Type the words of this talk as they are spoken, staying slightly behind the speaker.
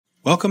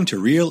Welcome to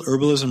Real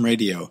Herbalism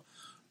Radio.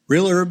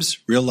 Real herbs,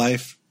 real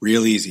life,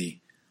 real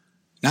easy.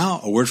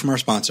 Now, a word from our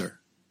sponsor.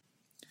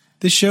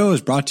 This show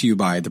is brought to you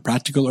by The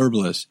Practical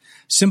Herbalist.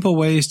 Simple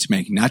ways to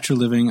make natural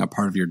living a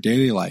part of your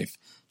daily life.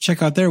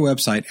 Check out their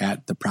website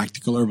at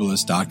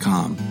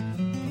thepracticalherbalist.com.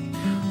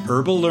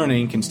 Herbal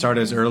learning can start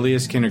as early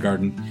as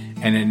kindergarten,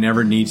 and it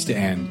never needs to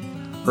end.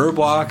 Herb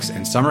walks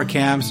and summer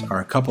camps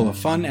are a couple of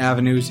fun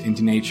avenues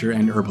into nature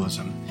and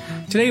herbalism.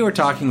 Today we're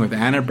talking with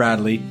Anna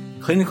Bradley,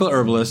 clinical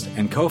herbalist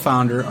and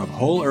co-founder of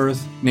Whole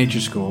Earth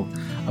Nature School,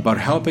 about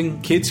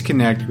helping kids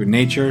connect with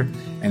nature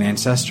and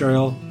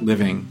ancestral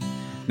living.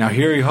 Now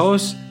here are your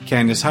hosts,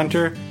 Candace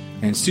Hunter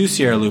and Sue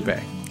Sierra Lupe.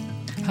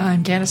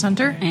 I'm Candace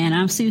Hunter. And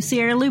I'm Sue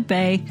Sierra Lupe.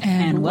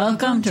 And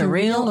welcome to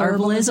Real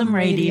Herbalism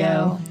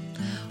Radio.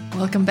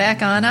 Welcome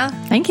back, Anna.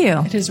 Thank you.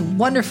 It is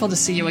wonderful to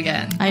see you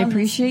again. I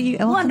appreciate you.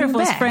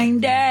 Wonderful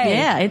spring day.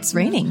 Yeah, it's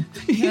raining.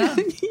 Yeah.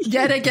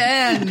 Yet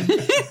again.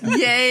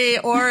 Yay,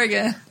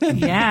 Oregon.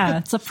 Yeah,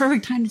 it's a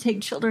perfect time to take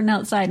children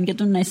outside and get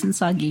them nice and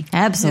soggy.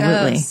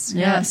 Absolutely.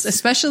 Yes.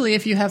 Especially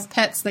if you have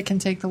pets that can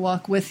take the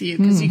walk with you,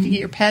 because you can get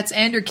your pets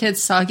and your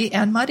kids soggy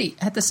and muddy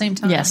at the same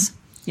time. Yes.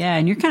 Yeah,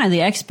 and you're kind of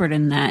the expert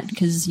in that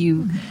because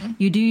you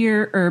do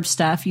your herb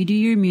stuff, you do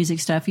your music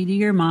stuff, you do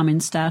your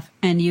momming stuff,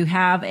 and you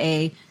have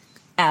a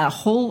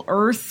Whole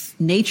Earth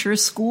Nature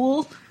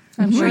School.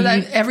 I'm sure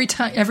that every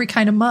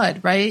kind of mud,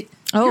 right?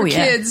 Oh, your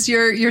yeah. kids,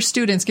 your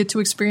students get to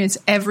experience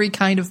every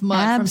kind of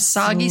mud, from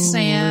soggy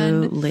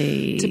sand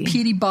to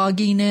peaty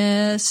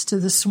bogginess to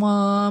the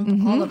swamp,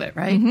 all of it,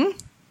 right?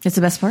 It's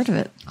the best part of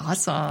it.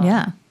 Awesome.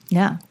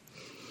 Yeah.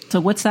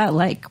 So what's that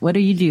like? What do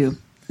you do?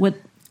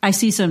 I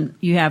see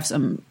you have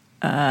some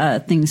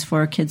things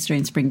for kids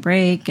during spring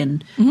break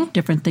and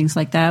different things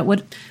like that.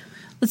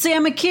 Let's say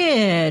I'm a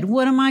kid.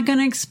 What am I going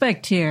to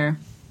expect here?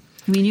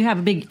 I mean, you have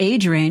a big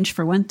age range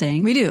for one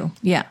thing. We do.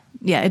 Yeah.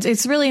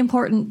 It's really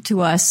important to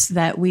us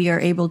that we are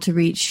able to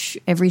reach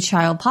every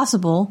child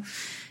possible,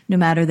 no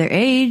matter their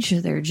age,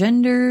 their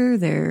gender,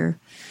 their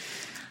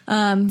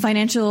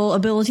financial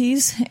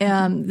abilities,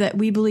 that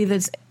we believe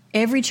it's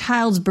every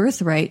child's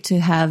birthright to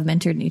have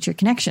mentored nature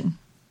connection.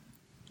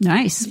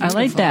 Nice. Beautiful.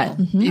 I like that.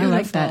 Beautiful. I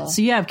like that.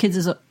 So you have kids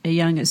as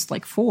young as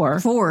like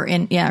 4. 4.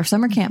 And our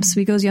summer camps,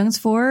 we go as young as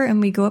 4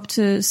 and we go up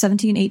to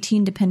 17,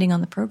 18, depending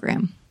on the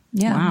program.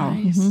 Yeah. Wow.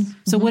 Nice.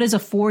 So what does a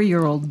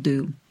 4-year-old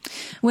do?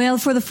 Well,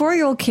 for the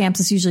 4-year-old camps,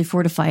 it's usually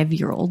 4 to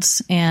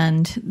 5-year-olds,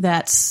 and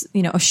that's,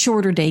 a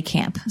shorter day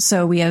camp.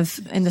 So we have,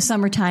 in the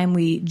summertime,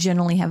 we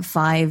generally have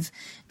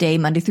 5-day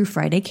Monday through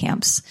Friday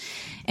camps.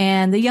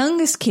 And the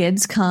youngest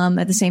kids come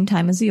at the same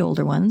time as the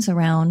older ones,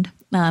 around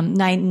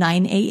 9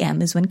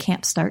 a.m. is when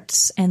camp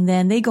starts, and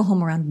then they go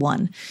home around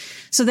 1.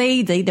 So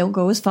they don't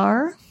go as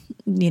far.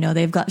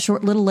 They've got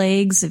short little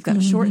legs. They've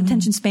got short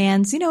attention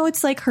spans.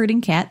 It's like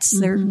herding cats.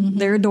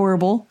 They're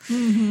adorable.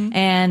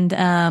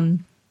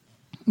 And,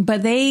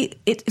 but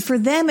for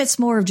them, it's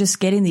more of just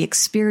getting the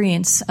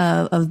experience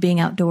of being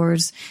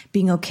outdoors,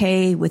 being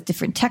okay with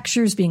different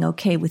textures, being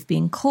okay with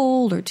being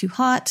cold or too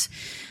hot.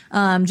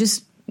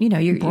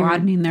 You're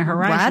broadening their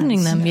horizons.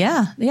 Broadening them.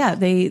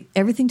 Yeah.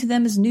 Everything to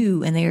them is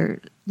new, and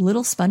they're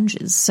little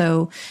sponges.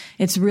 So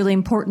it's really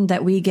important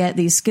that we get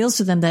these skills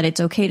to them, that it's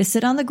okay to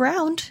sit on the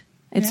ground.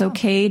 It's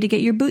okay to get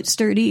your boots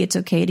dirty. It's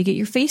okay to get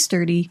your face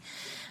dirty,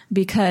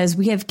 because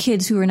we have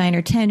kids who are 9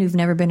 or 10 who've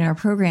never been in our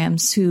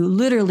programs who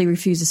literally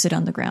refuse to sit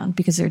on the ground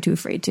because they're too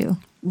afraid to.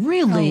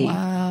 Really? Oh,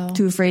 wow.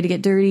 Too afraid to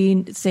get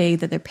dirty, say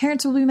that their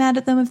parents will be mad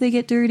at them if they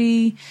get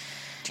dirty. Do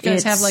you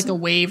guys have like a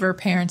waiver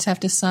parents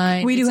have to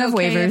sign? We do have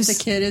waivers. If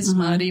the kid is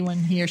muddy when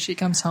he or she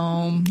comes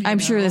home. I'm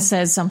sure this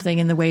says something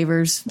in the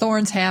waivers.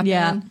 Thorns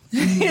happen.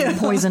 Yeah.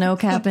 Poison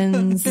oak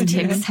happens.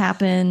 Ticks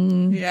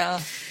happen.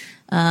 Yeah.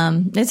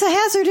 It's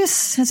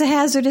a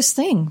hazardous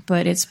thing,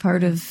 but it's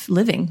part of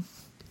living.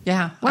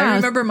 Yeah. Wow. I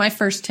remember my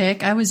first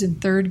tick. I was in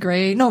 5th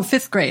grade.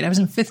 I was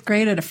in 5th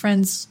grade at a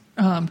friend's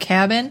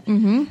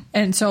cabin.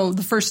 And so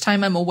the first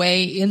time I'm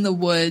away in the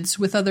woods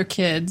with other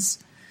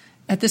kids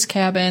at this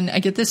cabin, I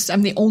get this.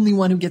 I'm the only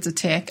one who gets a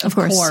tick, of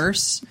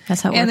course.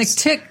 That's how it works. And the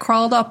tick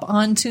crawled up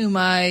onto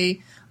my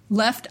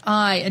left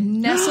eye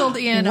and nestled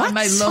in on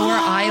my lower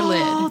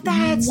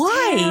eyelid.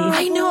 Why?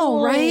 I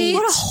know, right?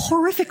 What a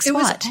horrific spot. It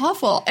was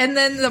awful. And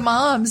then the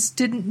moms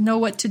didn't know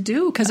what to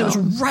do because it was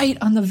right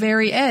on the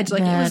very edge.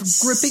 Like it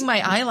was gripping my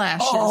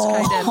eyelashes,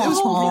 kind of. It was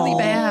really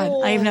bad.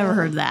 I've never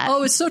heard that. Oh,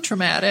 it was so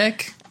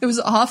traumatic. It was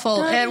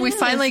awful. And we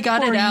finally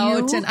got it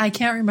out, and I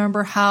can't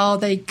remember how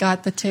they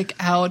got the tick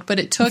out, but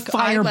it took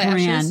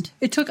eyelashes.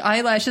 It took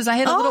eyelashes. I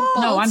had a little bald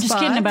No, I'm just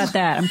spot. kidding about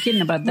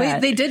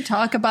that. They did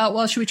talk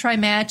about, should we try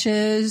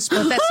matches?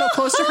 But that's so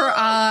close to her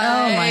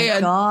eye. Oh, my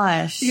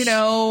gosh.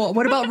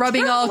 What about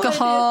rubbing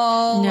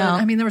alcohol? No.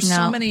 And, there were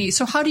so many.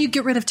 So how do you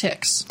get rid of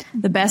ticks?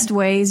 The best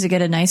way is to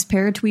get a nice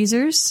pair of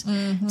tweezers,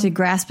 to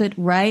grasp it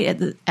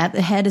right at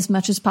the head as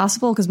much as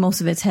possible, because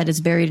most of its head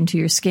is buried into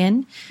your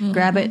skin.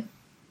 Grab it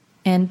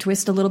and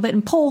twist a little bit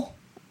and pull,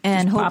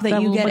 and hope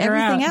that you get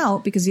everything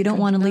out, because you don't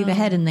want to leave a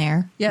head in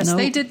there. Yes,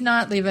 they did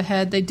not leave a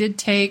head. They did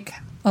take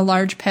a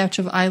large patch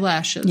of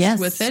eyelashes Yes,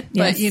 with it.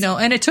 yes. But, you know,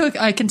 and it took,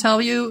 I can tell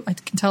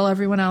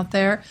everyone out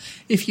there,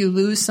 if you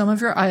lose some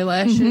of your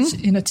eyelashes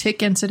in a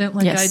tick incident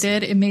like Yes. I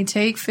did, it may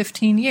take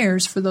 15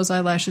 years for those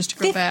eyelashes to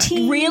grow back.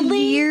 15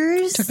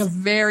 years? Took a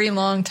very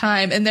long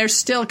time, and they're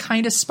still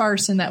kind of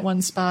sparse in that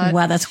one spot.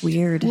 Wow, that's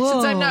weird. Since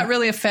I'm not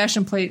really a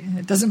fashion plate,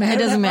 it doesn't matter. It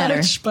doesn't that matter.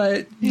 much,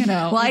 but, you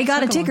know. Well, I it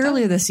got a took tick long time.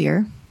 earlier this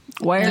year.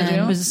 Where Did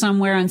you? was it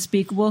somewhere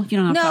unspeakable? You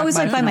don't have to No, talk it was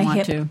about like by if you my don't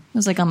want hip. to. It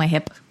was like on my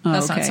hip. Oh,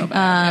 That's not okay. so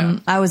bad. yeah.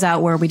 I was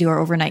out where we do our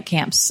overnight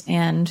camps,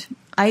 and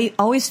I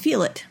always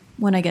feel it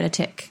when I get a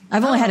tick.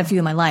 I've only had a few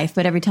in my life,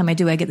 but every time I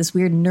do, I get this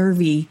weird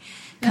nervy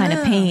kind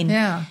of pain.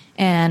 yeah.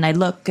 And I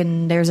look,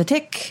 and there's a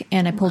tick,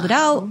 and I pulled it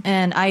out,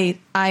 and I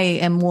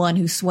am one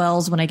who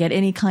swells when I get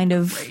any kind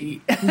of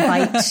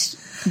bite,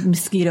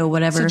 mosquito,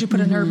 whatever. So did you put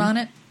an herb on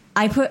it?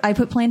 I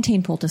put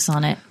plantain poultice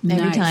on it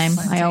every Nice. time.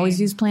 Plantain. I always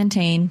use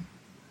plantain.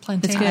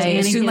 Plantain. I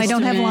assume I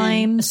don't have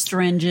limes.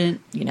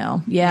 Astringent. You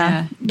know,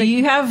 yeah. Do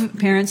you have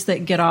parents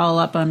that get all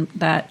up on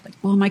that? Like,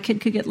 well, my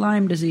kid could get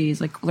Lyme disease.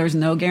 Like, there's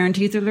no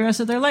guarantee through the rest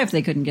of their life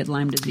they couldn't get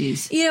Lyme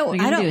disease. You know, what are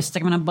you I gonna don't- do?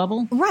 Stick them in a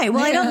bubble? Right.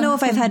 Well, I don't Yeah. know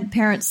if I've had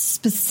parents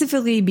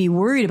specifically be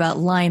worried about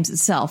Lyme's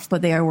itself,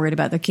 but they are worried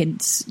about their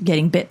kids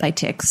getting bit by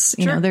ticks.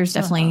 You know, there's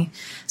definitely.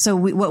 So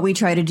what we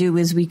try to do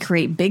is we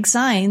create big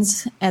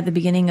signs at the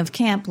beginning of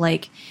camp,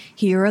 like,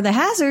 here are the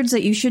hazards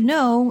that you should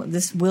know.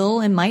 This will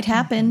and might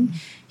happen.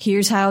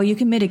 Here's how you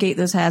can mitigate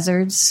those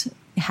hazards.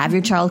 Have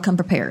your child come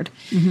prepared.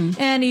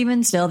 And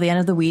even still, at the end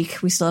of the week,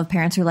 we still have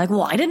parents who are like,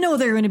 well, I didn't know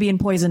they were going to be in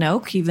poison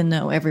oak, even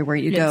though everywhere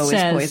you go is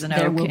says poison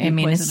there oak. will be I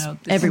mean, poison it's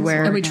oak. This is-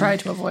 everywhere. And we try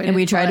to avoid it. And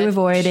we try to but-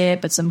 avoid it,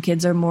 but some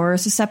kids are more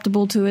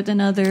susceptible to it than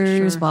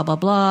others, blah, blah,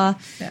 blah.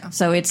 Yeah.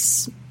 So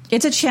it's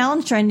a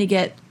challenge trying to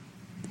get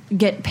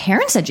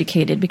parents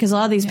educated, because a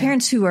lot of these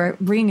parents who are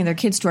bringing their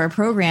kids to our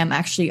program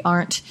actually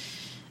aren't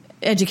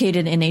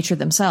educated in nature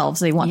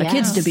themselves. They want their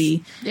kids to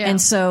be. Yeah. And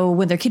so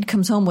when their kid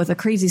comes home with a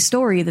crazy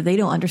story that they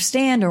don't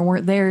understand or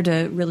weren't there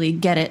to really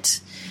get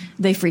it,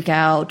 they freak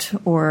out,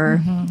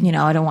 or, you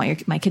know, I don't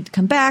want my kid to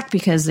come back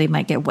because they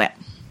might get wet.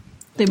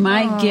 They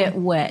might get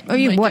wet. Or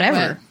Might get whatever.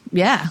 wet.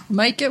 Yeah.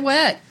 Might get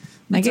wet.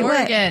 Might It's get wet.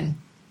 Oregon.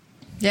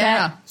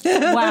 Yeah.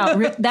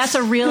 Wow, that's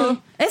a real.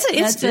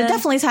 It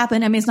definitely has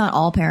happened. I mean, it's not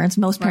all parents.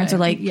 Most parents Right. are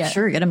like, Yeah.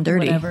 sure, get them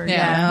dirty. Whatever. Yeah,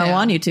 Yeah. I Yeah.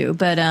 want you to.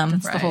 But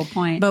That's the whole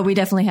point. but we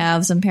definitely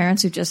have some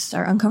parents who just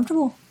are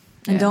uncomfortable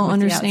and don't with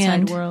the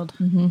understand. outside world.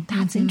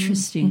 That's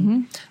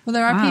interesting. Well,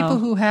 there are Wow. people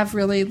who have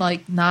really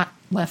like not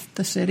left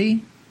the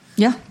city.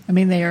 Yeah. I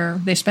mean,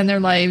 they spend their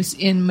lives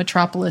in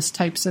metropolis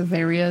types of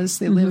areas.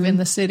 They live in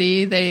the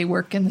city, they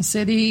work in the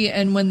city,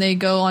 and when they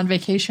go on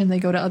vacation, they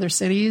go to other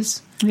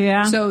cities.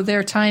 Yeah. So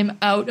their time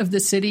out of the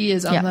city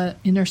is on Yeah. the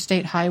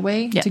interstate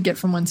highway Yeah. to get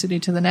from one city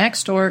to the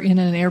next, or in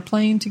an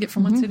airplane to get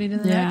from one city to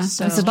the Yeah. next.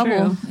 So It's a bubble.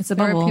 True. It's a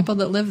there bubble. are people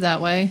that live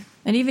that way.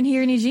 And even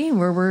here in Eugene,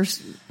 where we're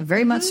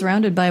very much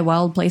surrounded by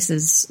wild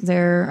places,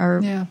 there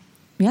are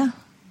Yeah.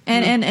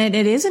 And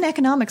it is an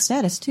economic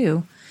status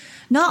too.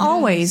 Not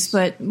always,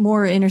 but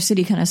more inner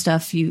city kind of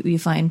stuff. You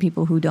find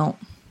people who've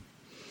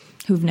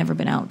never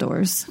been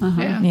outdoors.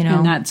 Yeah. You know,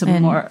 and that's a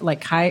and more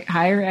like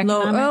higher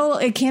low. economic. Oh,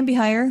 it can be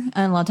higher,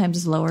 and a lot of times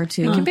it's lower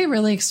too. It can be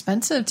really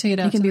expensive to get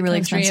out. It can to be the really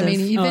country. I mean,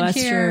 expensive. even that's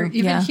here, true.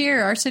 even Yeah.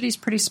 here, our city's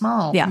pretty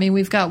small. Yeah. I mean,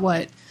 we've got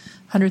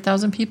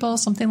 100,000 people,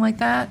 something like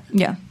that.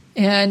 Yeah.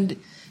 And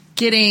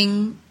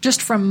getting just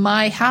from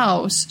my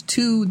house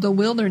to the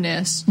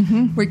wilderness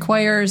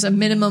requires a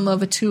minimum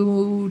of a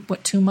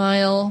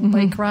 2-mile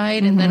bike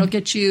ride, and that'll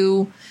get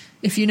you.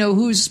 If you know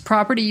whose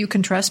property you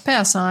can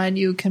trespass on,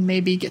 you can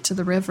maybe get to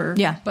the river.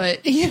 Yeah.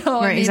 But, you know,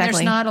 I Right, mean, exactly.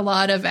 there's not a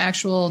lot of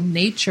actual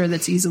nature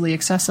that's easily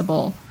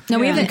accessible. No,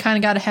 we You haven't- kind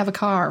of got to have a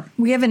car.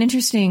 We have an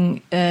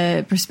interesting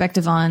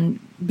perspective on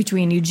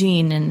between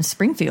Eugene and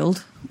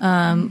Springfield.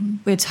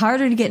 It's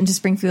harder to get into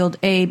Springfield,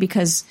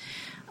 because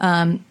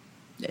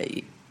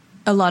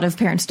a lot of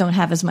parents don't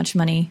have as much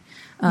money,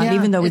 Yeah,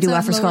 even though we it's do a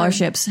offer lower-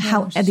 scholarships.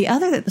 yeah. The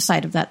other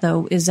side of that,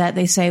 though, is that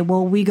they say,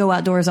 well, we go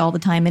outdoors all the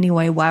time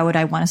anyway. Why would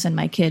I want to send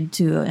my kid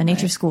to a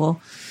nature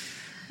school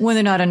when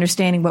they're not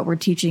understanding what we're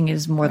teaching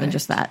is more than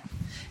just that?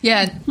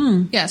 Yeah,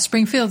 yeah.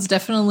 Springfield's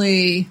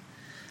definitely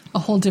a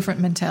whole different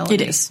mentality.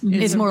 It is.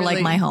 It's a more really-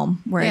 like my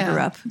home where Yeah. I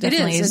grew up. It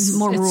Definitely is. It's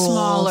more It's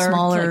rural,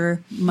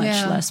 smaller. like, much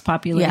Yeah. less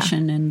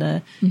population, and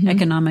the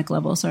economic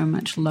levels are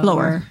much lower.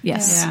 Lower,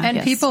 yes. Yeah. And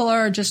Yes. people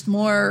are just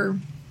more.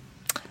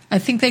 I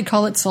think they'd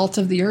call it salt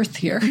of the earth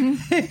here.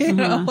 You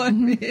know what I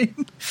mean?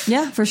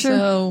 Yeah, for sure.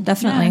 So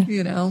Definitely.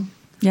 you know,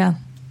 Yeah.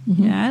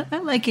 Yeah, I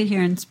like it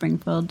here in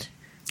Springfield.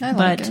 I like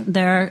but it.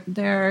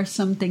 there are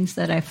some things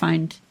that I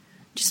find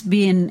just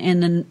being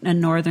in a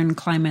northern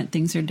climate,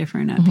 things are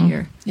different up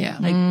here. Yeah.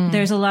 Like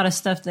there's a lot of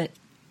stuff that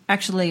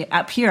actually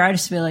up here I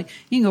just feel like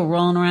you can go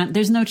rolling around.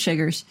 There's no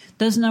chiggers.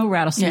 There's no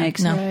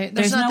rattlesnakes. Yeah, no. Right.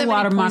 There's There's not no that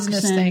water many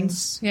poisonous moccasins.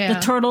 things. Yeah. The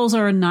turtles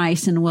are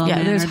nice and well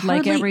Yeah, there's mannered, like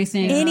hardly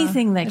everything.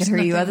 anything that could There's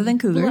hurt you nothing- other than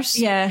cougars.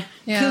 Yeah.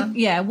 Yeah.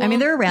 Yeah. Well, I mean,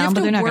 they're you around, have but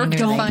to they're not work going to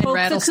do to Don't anything. find poke the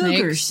rattlesnakes.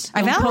 cougars. I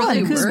Don't found poke one. the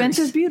Coos cougars.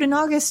 Spencer's Butte in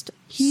August.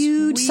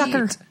 Huge Sweet.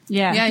 sucker.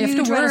 Yeah. Yeah, you have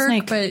Huge to work,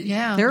 rattlesnake. but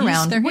yeah, They're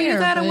around. They're Well, here, you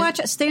gotta but- watch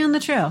it. Stay on the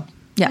trail.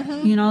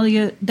 Yeah. You know,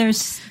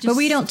 there's just... But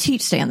we don't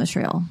teach stay on the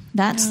trail.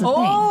 That's the thing.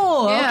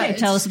 Oh, Yeah, okay. it's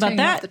Tell us about staying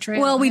off that. the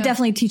trail, Well, we yeah.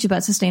 definitely teach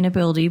about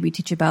sustainability. We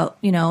teach about,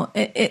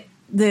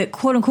 the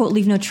quote unquote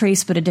leave no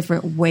trace, but a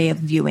different way of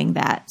viewing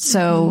that.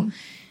 So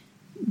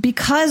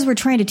because we're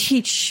trying to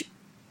teach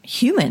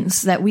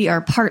humans that we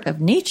are part of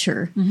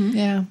nature,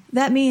 Yeah.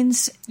 that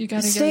means You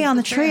gotta get stay off on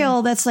the the trail.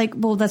 trail. That's like,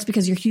 well, that's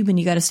because you're human.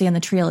 You got to stay on the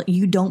trail.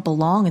 You don't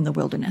belong in the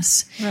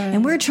wilderness. Right.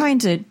 And we're trying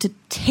to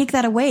take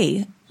that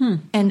away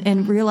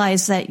and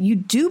realize that you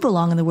do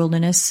belong in the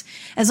wilderness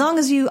as long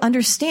as you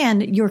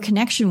understand your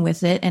connection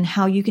with it and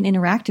how you can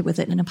interact with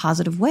it in a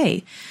positive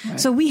way.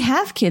 So we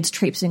have kids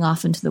traipsing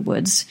off into the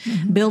woods,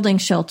 building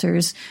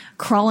shelters,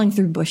 crawling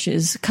through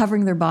bushes,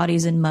 covering their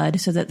bodies in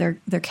mud so that they're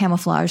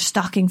camouflaged,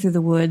 stalking through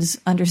the woods,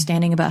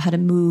 understanding about how to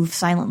move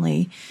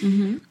silently,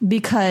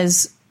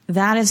 because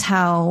that is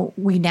how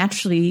we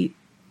naturally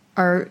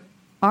are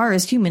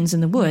as humans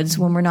in the woods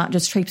when we're not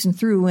just traipsing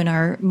through in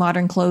our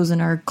modern clothes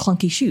and our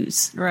clunky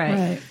shoes. Right.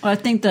 Right. Well, I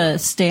think the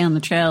stay on the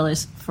trail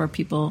is for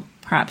people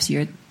perhaps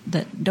here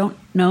that don't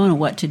know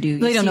what to do.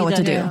 They don't know what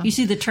to do. You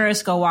see the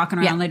tourists go walking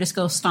around, Yeah. they just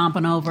go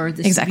stomping over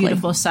this Exactly.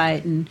 beautiful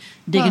site and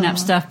digging up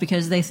stuff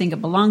because they think it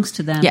belongs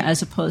to them Yeah.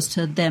 as opposed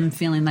to them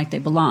feeling like they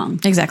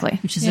belong, Exactly.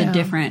 which is Yeah. a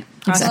different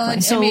process.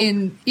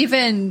 Exactly.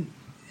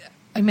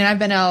 I've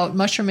been out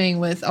mushrooming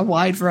with a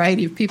wide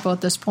variety of people at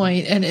this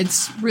point, and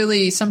it's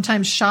really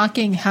sometimes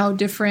shocking how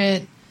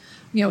different,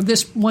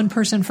 this one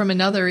person from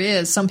another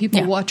is. Some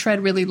people Yeah.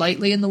 tread really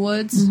lightly in the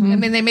woods. I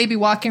mean, they may be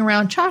walking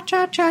around cha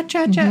cha cha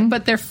cha cha,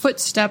 but their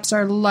footsteps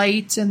are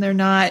light and they're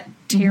not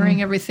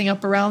tearing everything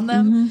up around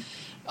them.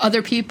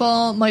 Other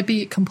people might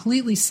be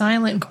completely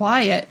silent and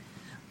quiet,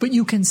 but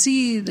you can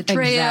see the trail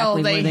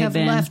Exactly where they they've have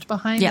been. left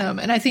behind Yeah. them.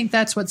 And I think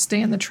that's what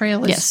stay on the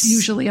trail is Yes.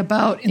 usually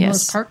about in Yes.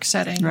 those park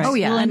settings. Right. Oh,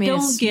 yeah. Well, I and mean, don't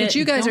it's- get, But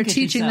you guys don't are get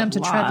teaching them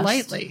yourself to tread lost.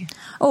 lightly.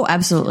 Oh,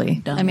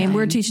 absolutely. Dumb I mean,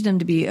 we're thing. teaching them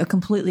to be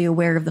completely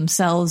aware of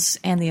themselves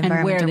and the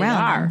environment where they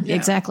around are. them. Yeah.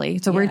 Exactly.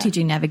 So we're Yeah.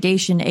 teaching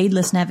navigation,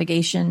 aidless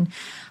navigation,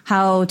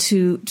 how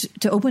to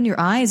open your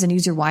eyes and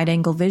use your wide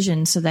angle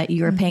vision so that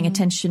you are paying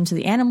attention to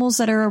the animals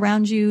that are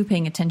around you,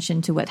 paying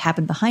attention to what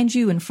happened behind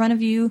you, in front of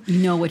you. You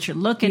know what you're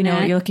looking You know at.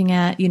 what you're looking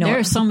at. There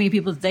are so many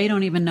people they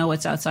don't even know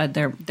what's outside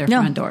their No,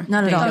 front door.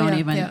 not at they all. Don't Oh, yeah,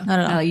 even. yeah. Not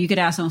at all. You could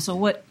ask them. So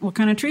what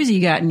kind of trees you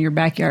got in your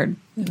backyard?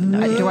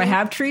 Do I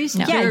have trees?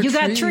 No. Yeah, There are you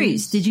got trees.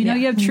 trees. Did you know Yeah.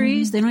 you have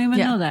trees? They don't even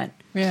Yeah. know that.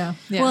 Yeah.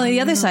 Well, the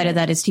other side of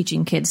that is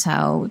teaching kids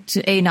how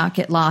to not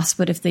get lost,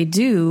 but if they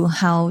do,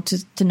 how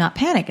to not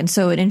panic. And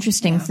so an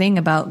interesting thing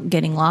about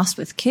getting lost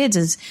with kids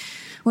is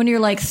when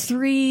you're like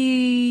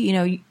 2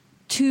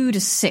 to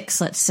 6,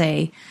 let's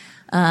say,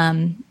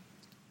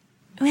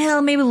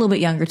 well, maybe a little bit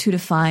younger, 2 to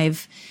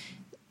 5.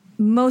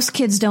 Most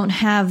kids don't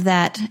have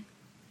that.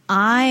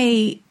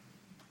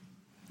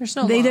 There's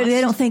no They loss.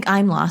 don't think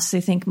I'm lost. They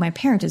think my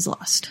parent is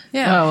lost.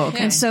 Yeah. Oh, okay.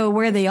 Yeah. And so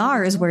where they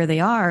are is where they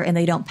are, and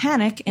they don't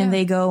panic, and Yeah.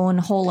 they go and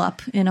hole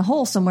up in a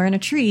hole somewhere in a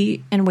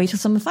tree and wait till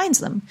someone finds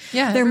them.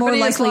 Yeah, they're more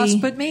everybody is likely.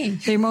 lost but me.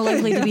 They're more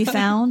likely to be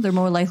found. They're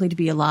more likely to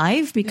be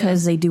alive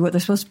because they do what they're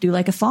supposed to do,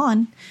 like a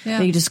fawn. Yeah.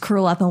 They just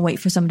curl up and wait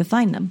for someone to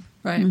find them.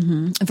 Right.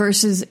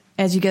 Versus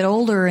as you get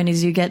older and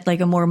as you get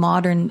like a more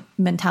modern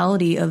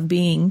mentality of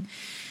being,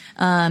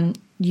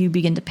 you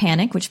begin to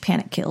panic, which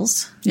panic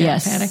kills.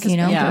 Yes. Panic is You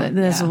know, bad.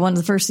 that's Yeah. one of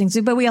the first things.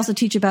 But we also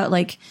teach about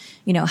like,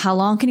 how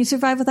long can you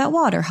survive without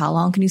water? How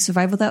long can you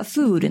survive without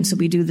food? And so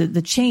we do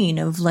the chain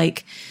of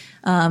like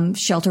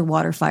shelter,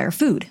 water, fire,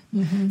 food.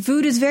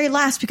 Food is very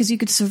last because you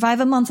could survive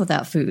a month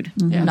without food,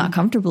 not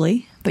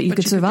comfortably, but you But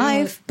could you could do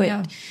survive. it, But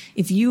yeah.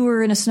 if you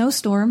were in a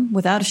snowstorm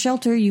without a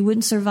shelter, you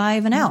wouldn't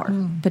survive an hour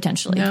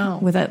potentially No.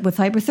 with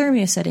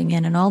hypothermia setting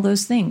in and all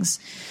those things.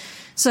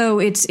 So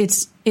it's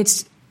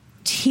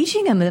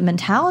teaching them the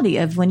mentality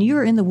of when you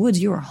are in the woods,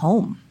 you are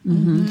home.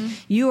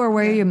 You are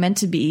where you're meant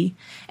to be,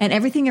 and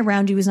everything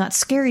around you is not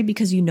scary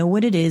because you know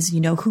what it is, you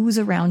know who's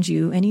around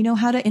you, and you know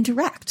how to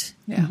interact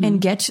Yeah. and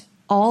get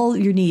all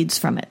your needs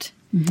from it.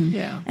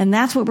 Yeah. And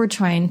that's what we're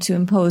trying to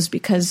impose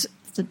because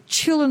the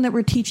children that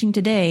we're teaching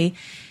today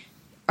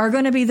are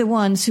going to be the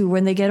ones who,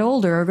 when they get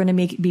older, are going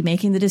to be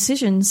making the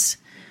decisions,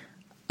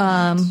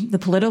 the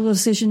political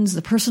decisions,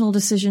 the personal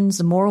decisions,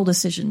 the moral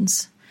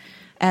decisions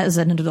as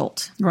an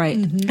adult. Right.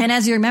 And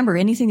as you remember,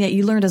 anything that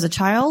you learned as a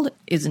child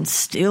is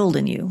instilled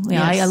in you.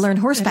 I learned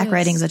horseback It is.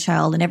 riding as a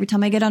child, and every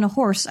time I get on a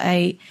horse,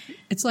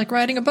 It's like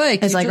riding a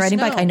bike. it's You like just riding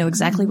a bike. know. I know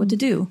exactly what to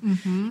do.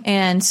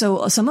 And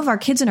so some of our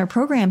kids in our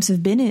programs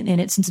have been in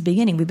it since the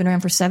beginning. We've been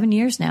around for 7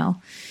 years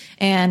now.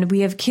 And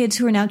we have kids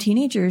who are now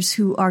teenagers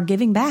who are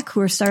giving back,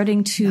 who are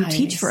starting to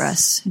teach for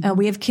us.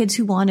 We have kids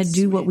who want to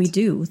do what we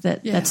do.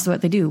 That's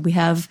what they do. We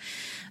have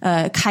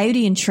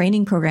coyote and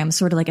training programs,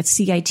 sort of like a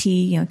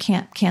CIT,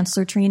 camp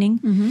counselor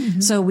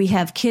training. So we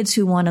have kids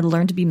who want to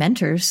learn to be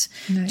mentors,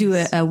 do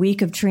a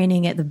week of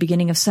training at the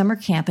beginning of summer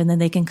camp, and then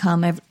they can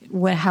come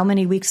how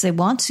many weeks they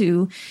want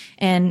to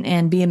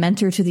and be a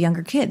mentor to the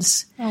younger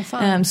kids. Oh,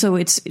 fun. So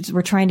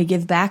we're trying to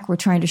give back. We're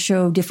trying to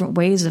show different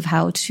ways of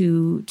how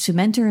to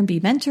mentor and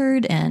be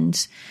mentored,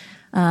 and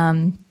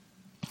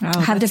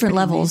have different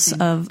levels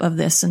amazing. of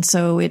this. And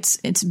so it's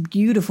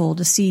beautiful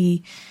to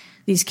see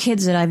these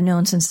kids that I've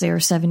known since they were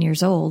 7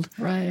 years old,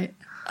 Right.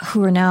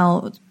 who are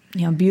now,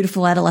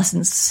 beautiful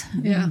adolescents.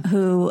 Yeah.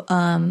 Who,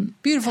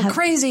 Beautiful, have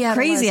crazy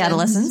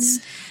adolescents.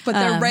 But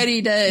they're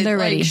ready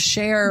to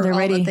share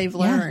all that they've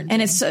learned. Yeah.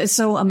 And it's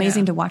so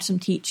amazing to watch them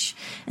teach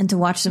and to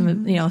watch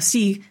them,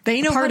 see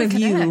They know part how of to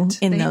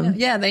connect. you in They them.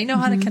 know, they know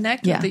how to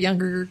connect Yeah. with the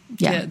younger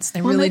Yeah. kids.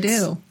 They Well, really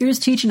it's- do. You're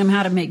just teaching them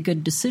how to make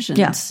good decisions.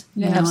 Yeah.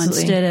 You Yeah, know,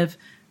 absolutely.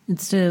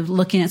 instead of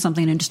looking at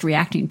something and just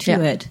reacting to Yeah.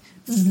 it,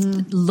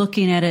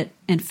 looking at it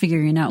and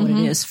figuring out what it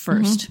is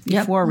first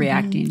Yep. before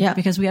reacting. Yeah.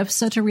 Because we have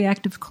such a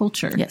reactive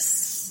culture.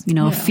 Yes.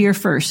 Fear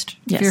first.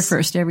 Yes. Fear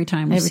first every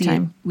time.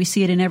 We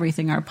see it in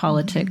everything. Our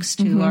politics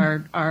to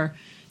our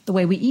the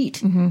way we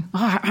eat. Oh,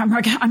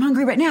 I'm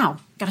hungry right now.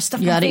 Got to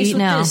stuff You my gotta face eat with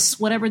now. this,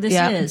 whatever this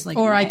Yeah. is. Like,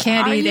 Or I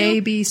can't are eat you? A,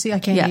 B, C. I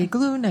can't Yeah. eat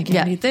gluten. I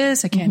can't Yeah. eat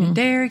this. I can't eat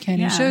dairy. Can't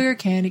Yeah. eat sugar.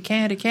 Can't eat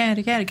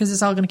candy, because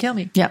it's all going to kill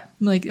me. Yeah.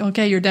 I'm like,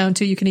 okay, you're down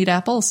to you can eat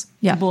apples.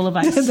 Yeah. A bowl of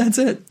ice. That's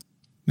it.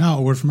 Now,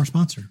 a word from our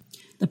sponsor.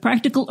 The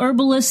Practical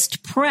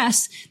Herbalist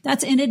Press.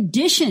 That's in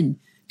addition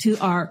to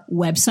our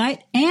website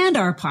and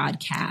our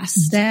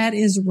podcast. That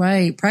is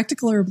right.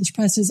 Practical Herbalist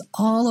Press is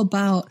all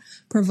about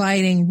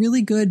providing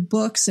really good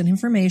books and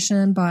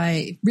information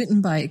written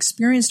by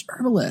experienced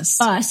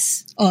herbalists.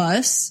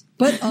 Us,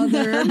 but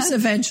others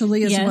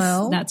eventually as Yes,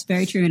 well. that's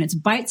very true. And it's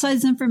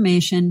bite-sized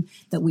information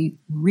that we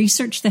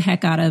research the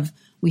heck out of.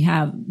 We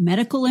have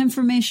medical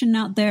information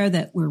out there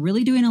that we're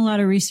really doing a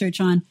lot of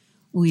research on.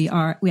 We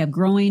have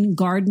growing,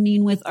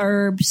 gardening with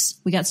herbs.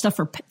 We got stuff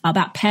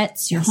about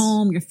pets, your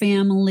home, your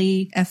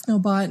family.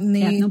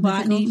 Ethnobotany.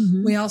 Ethnobotany,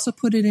 mythical. We also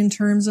put it in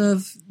terms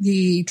of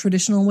the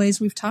traditional ways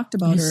we've talked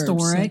about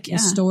Historic, herbs. Like yeah.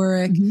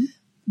 Historic,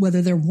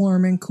 whether they're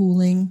warm and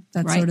cooling,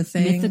 that Right. sort of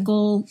thing.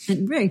 Mythical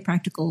and very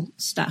practical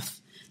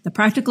stuff. The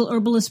Practical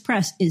Herbalist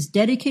Press is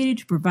dedicated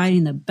to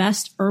providing the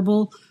best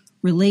herbal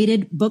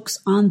related books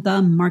on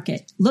the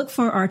market. Look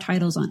for our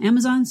titles on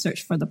Amazon,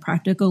 search for the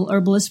Practical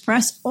Herbalist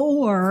Press,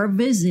 or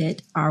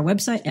visit our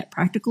website at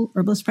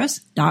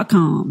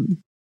practicalherbalistpress.com.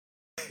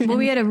 Well,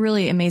 we had a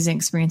really amazing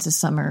experience this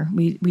summer.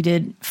 We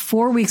did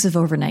 4 weeks of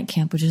overnight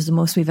camp, which is the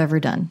most we've ever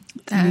done.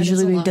 That is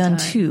Usually a we've long done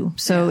time. 2.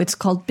 So it's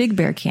called Big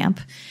Bear Camp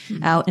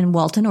out in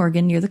Walton,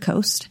 Oregon, near the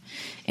coast.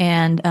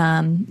 And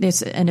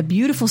it's in a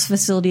beautiful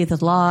facility at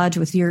the lodge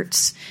with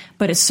yurts,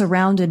 but it's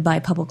surrounded by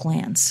public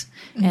lands.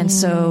 And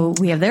so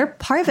we have their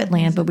private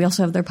land, but we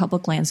also have their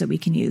public lands that we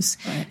can use.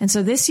 Right. And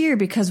so this year,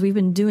 because we've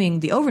been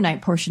doing the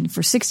overnight portion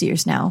for 6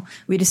 years now,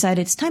 we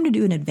decided it's time to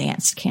do an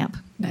advanced camp.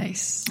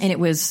 Nice. And it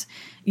was,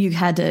 you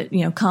had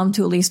to, come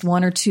to at least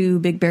 1 or 2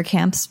 Big Bear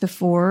camps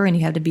before, and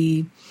you had to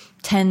be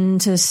 10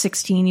 to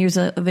 16 years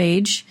of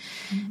age.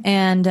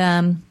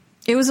 And,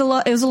 it was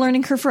a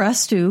learning curve for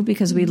us too,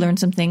 because we learned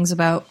some things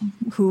about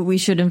who we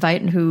should invite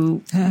and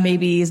who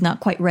maybe is not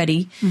quite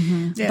ready.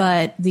 Yeah.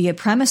 But the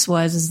premise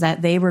is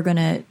that they were going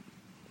to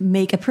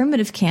make a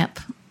primitive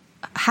camp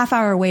half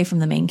hour away from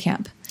the main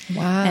camp.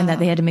 Wow. And that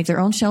they had to make their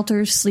own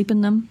shelters, sleep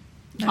in them.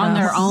 On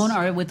their own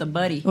or with a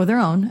buddy? Or their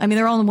own. I mean,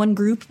 they're all in one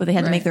group, but they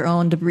had to make their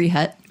own debris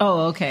hut.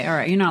 Oh, okay. All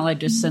right. You're not like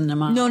just send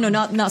them on. No,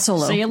 not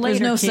solo. See you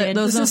later, There's kid.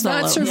 There's This no is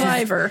not solo.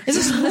 Survivor. This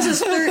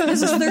is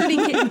 30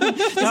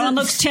 kids. That one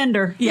looks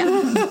tender. Yeah.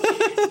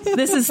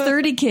 This is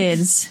 30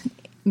 kids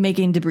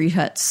making debris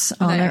huts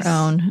on Nice. their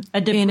own. A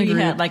in debris group.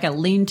 hut, like a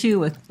lean-to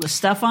with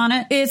stuff on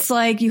it. It's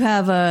like you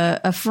have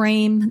a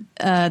frame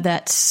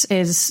that's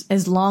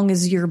as long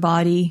as your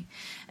body,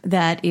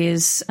 that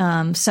is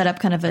set up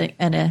kind of at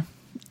an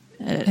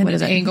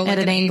angle, at like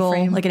an an angle,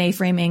 A-frame. like an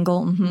A-frame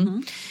angle,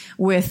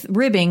 with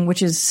ribbing,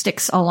 which is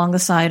sticks along the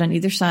side on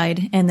either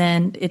side, and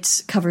then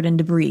it's covered in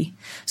debris.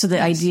 So the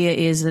idea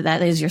is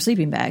that is your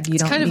sleeping bag. You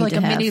don't Kind of need like to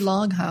a have, mini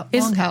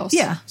longhouse.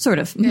 Yeah, sort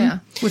of. Yeah.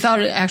 Without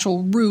an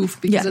actual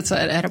roof because Yeah. it's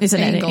at It's an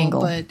at an angle.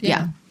 angle. But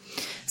Yeah.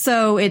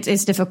 So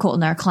it's difficult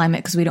in our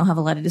climate because we don't have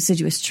a lot of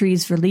deciduous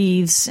trees for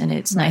leaves, and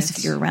it's nice Right.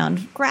 if you're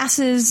around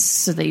grasses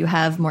so that you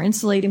have more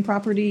insulating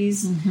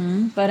properties.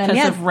 But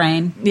Because of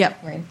rain.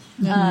 Yep. Right.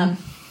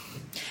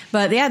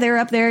 But yeah, they were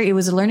up there. It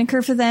was a learning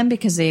curve for them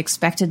because they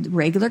expected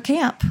regular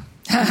camp,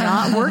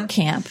 not work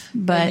camp.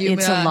 But you-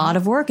 it's a lot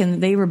of work,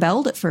 and they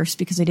rebelled at first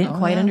because they didn't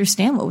quite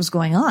understand what was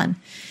going on.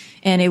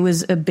 And it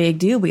was a big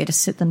deal. We had to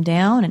sit them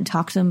down and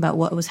talk to them about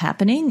what was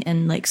happening.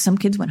 And like some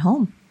kids went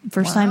home.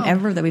 First time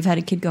ever that we've had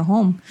a kid go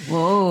home.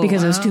 Whoa.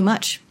 Because it was too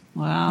much.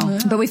 Wow.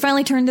 But we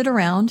finally turned it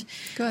around.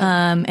 Good.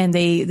 And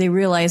they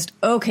realized,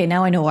 okay,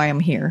 now I know why I'm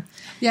here.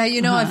 Yeah,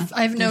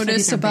 I've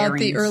noticed their about the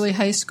bearings. early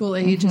high school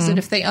age is that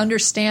if they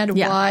understand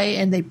Yeah. why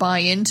and they buy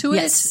into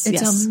Yes, it,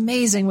 it's yes.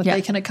 amazing what Yeah.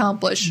 they can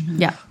accomplish.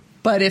 Yeah.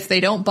 But if they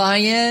don't buy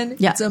in,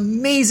 Yeah. it's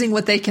amazing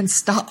what they can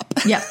stop.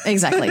 Yeah,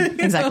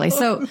 exactly.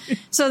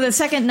 So the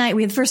second night,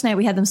 the first night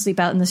we had them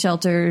sleep out in the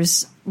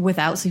shelters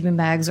without sleeping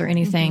bags or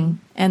anything.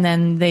 And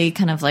then they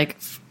kind of like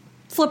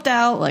flipped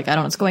out, like, I don't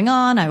know what's going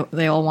on.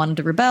 They all wanted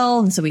to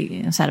rebel. And so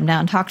we sat them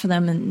down and talked to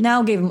them and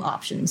now gave them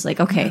options. Like,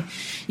 okay,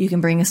 you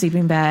can bring a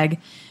sleeping bag.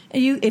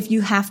 If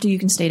you have to, you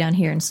can stay down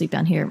here and sleep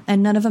down here.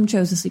 And none of them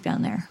chose to sleep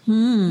down there.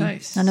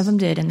 Nice. None of them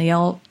did, and they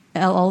all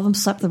of them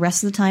slept the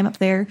rest of the time up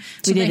there.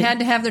 So they had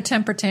to have their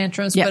temper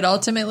tantrums, but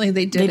ultimately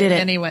they did it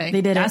anyway.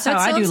 They did That's it. how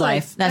I do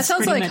life. That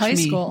sounds like high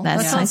school. That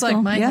sounds like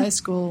my high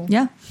school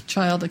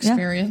child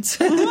experience.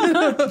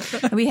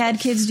 We had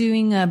kids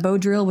doing bow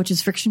drill, which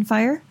is friction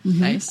fire.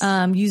 Nice.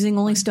 Using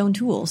only stone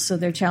tools. So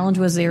their challenge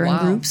was they were in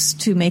groups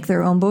to make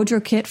their own bow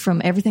drill kit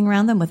from everything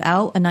around them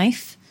without a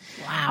knife.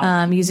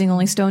 Wow. Using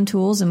only stone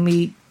tools.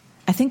 And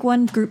I think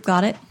one group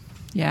got it.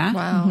 Yeah.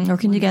 Wow.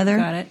 Working together.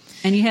 Got it.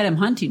 And you had them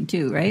hunting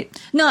too, right?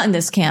 Not in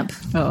this camp.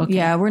 Oh, okay.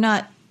 Yeah, we're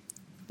not.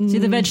 See,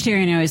 the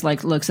vegetarian always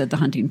looks at the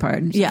hunting part.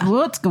 And says,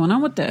 what's going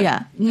on with this?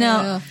 Yeah.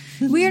 No,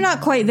 we are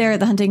not quite there at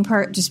the hunting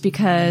part just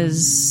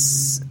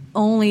because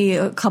only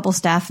a couple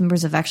staff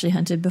members have actually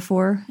hunted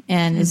before.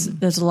 And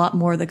there's a lot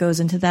more that goes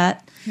into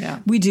that. Yeah.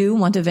 We do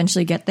want to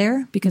eventually get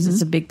there because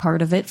it's a big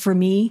part of it. For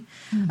me,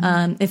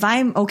 if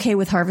I'm okay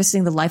with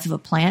harvesting the life of a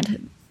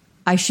plant,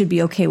 I should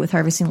be okay with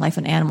harvesting life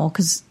of an animal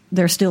because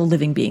they're still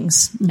living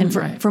beings. And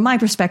from my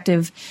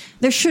perspective,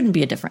 there shouldn't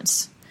be a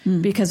difference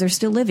because they're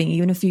still living,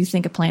 even if you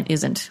think a plant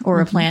isn't,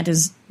 or a plant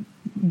is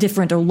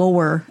different or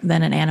lower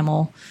than an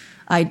animal.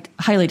 I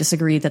highly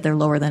disagree that they're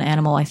lower than an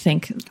animal. I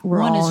think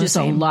one all is just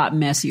the same. a lot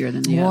messier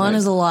than the other. One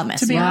is a lot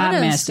messier. To be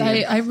honest,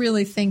 I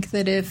really think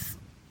that if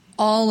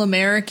all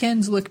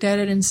Americans looked at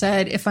it and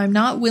said, if I'm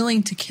not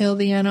willing to kill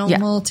the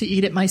animal to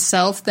eat it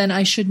myself, then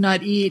I should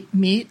not eat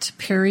meat,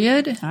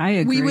 period. I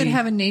agree. We would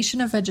have a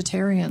nation of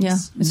vegetarians. Yeah,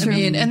 I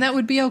mean, and that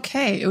would be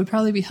okay. It would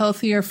probably be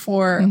healthier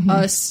for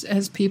us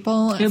as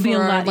people. It would be a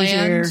lot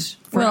easier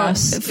for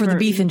us. For the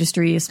beef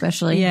industry,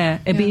 especially. Yeah,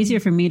 it'd be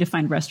easier for me to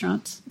find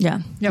restaurants. Yeah.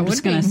 Yeah, I'm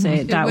just going to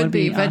say that would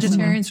be awesome.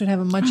 Vegetarians would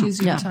have a much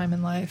easier time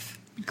in life.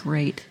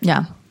 Great.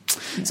 Yeah.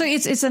 So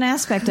it's an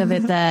aspect of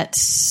it that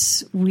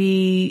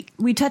we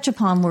touch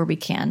upon where we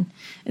can,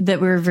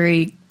 that we're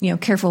very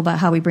careful about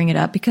how we bring it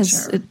up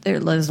because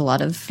there's a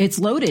lot of it's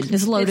loaded.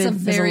 It's loaded. It's a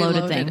very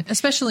loaded thing,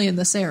 especially in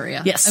this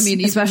area. Yes, I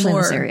mean, especially in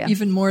this area,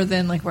 even more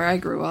than like where I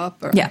grew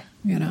up. Or,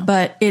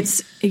 But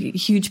it's a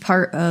huge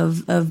part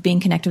of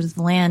being connected with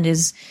the land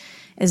is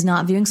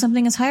not viewing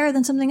something as higher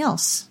than something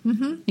else.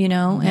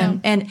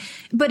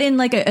 But in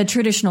like a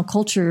traditional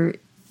culture.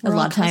 We're a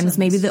lot of times,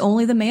 maybe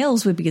only the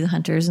males would be the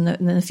hunters and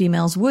the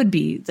females would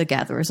be the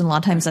gatherers. And a lot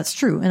of times that's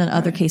true. And in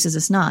other cases,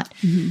 it's not.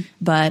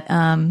 But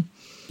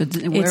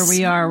where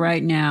we are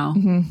right now,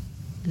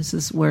 this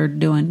is we're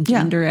doing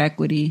gender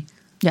equity.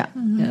 Yeah.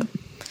 Yep.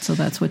 So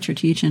that's what you're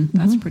teaching.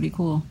 That's pretty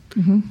cool.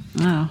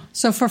 Wow.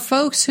 So for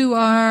folks who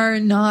are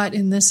not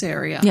in this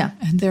area,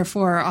 and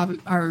therefore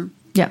are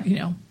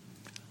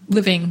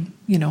living,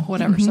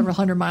 whatever, several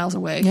hundred miles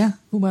away,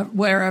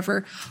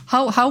 wherever.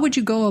 How would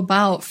you go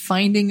about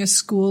finding a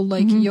school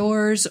like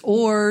yours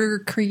or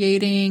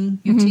creating,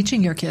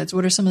 teaching your kids?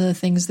 What are some of the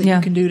things that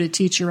you can do to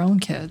teach your own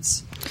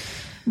kids?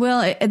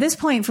 Well, at this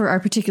point for our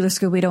particular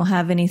school, we don't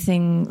have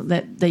anything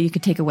that you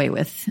could take away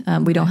with.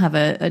 We don't have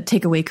a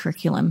takeaway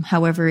curriculum.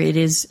 However, it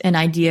is an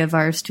idea of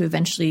ours to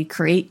eventually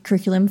create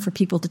curriculum for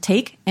people to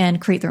take and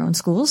create their own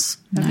schools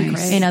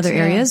in other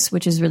areas,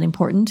 which is really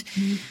important.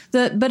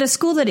 But a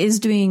school that is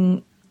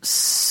doing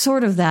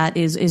sort of that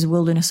is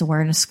Wilderness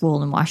Awareness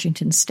School in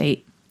Washington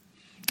State.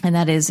 And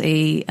that is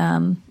a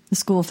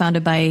school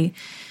founded by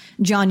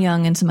John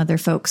Young and some other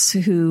folks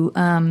who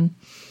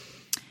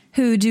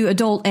do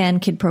adult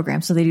and kid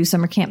programs. So they do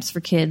summer camps for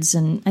kids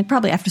and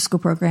probably after school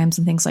programs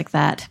and things like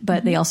that.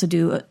 But they also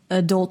do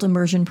adult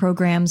immersion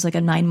programs, like a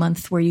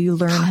 9-month where you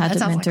learn how to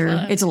mentor.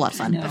 Like it's a lot of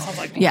fun. That sounds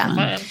like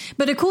fun.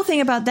 But a cool thing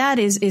about that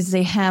is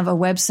they have a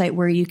website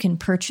where you can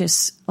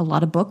purchase a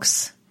lot of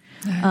books,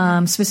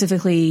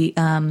 specifically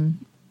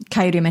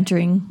Coyote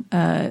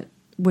Mentoring,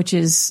 which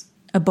is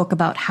a book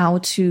about how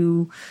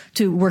to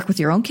work with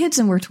your own kids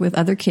and work with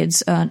other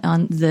kids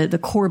on the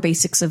core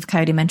basics of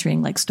coyote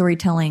mentoring, like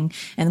storytelling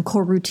and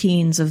core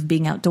routines of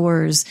being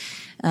outdoors,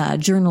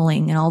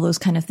 journaling and all those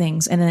kind of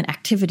things. And then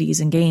activities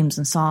and games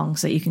and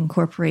songs that you can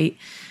incorporate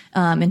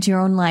into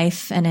your own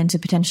life and into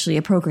potentially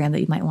a program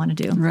that you might want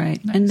to do.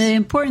 Right. Nice. And the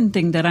important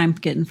thing that I'm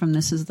getting from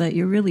this is that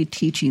you're really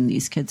teaching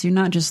these kids. You're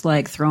not just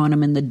like throwing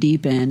them in the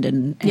deep end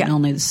and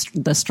only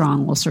the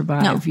strong will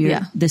survive.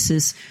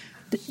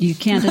 You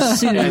can't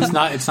assume it's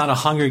not a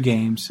Hunger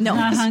Games. No,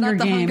 not it's Hunger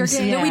not Games.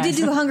 Yeah. No, we did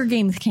do a Hunger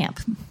Games camp.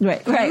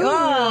 Right.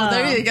 Oh,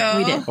 there you go.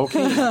 We did.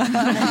 Okay.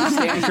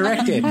 Stand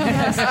corrected.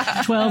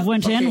 12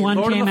 went in, one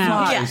Lord came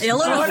out. Yeah,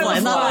 Lord of the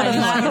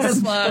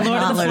Flies. The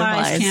Lord of the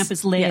Flies camp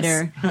is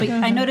later. Yes. But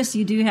I noticed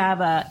you do have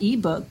an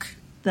ebook,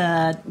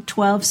 the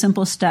 12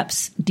 Simple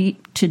Steps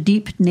to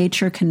Deep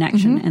Nature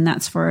Connection, and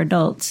that's for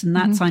adults, and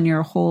that's on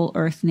your Whole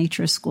Earth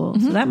Nature School.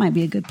 So that might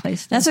be a good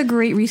place. That's a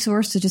great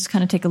resource to just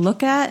kind of take a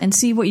look at and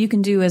see what you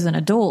can do as an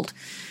adult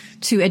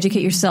to educate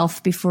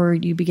yourself before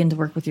you begin to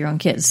work with your own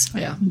kids.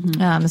 Yeah.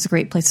 It's a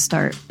great place to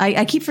start.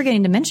 I keep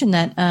forgetting to mention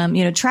that,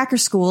 Tracker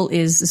School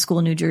is a school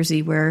in New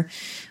Jersey where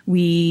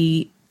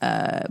we,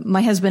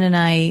 my husband and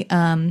I,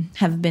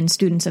 have been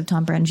students of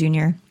Tom Brown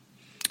Jr.,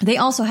 They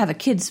also have a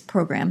kids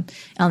program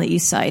on the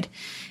east side,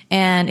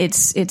 and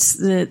it's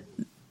the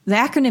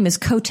acronym is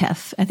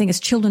COTEF. I think it's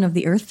Children of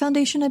the Earth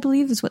Foundation, I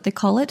believe is what they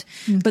call it.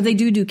 Mm-hmm. But they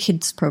do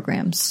kids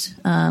programs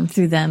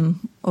through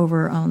them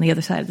over on the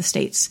other side of the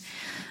states.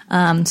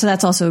 So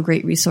that's also a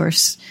great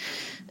resource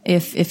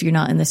if you're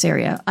not in this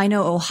area. I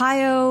know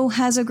Ohio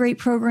has a great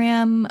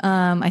program.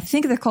 I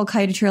think they're called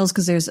Coyote Trails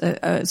because there's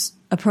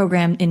a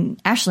program in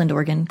Ashland,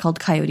 Oregon called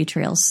Coyote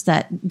Trails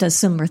that does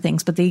similar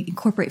things, but they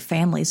incorporate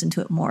families into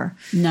it more.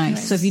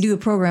 Nice. So if you do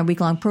a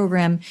week-long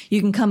program,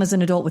 you can come as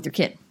an adult with your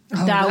kid.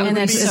 Oh,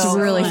 it's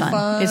really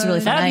fun. It's really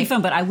fun. That would be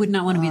fun, but I would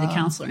not want to be the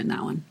counselor in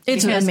that one.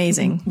 It's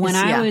amazing. When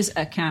I was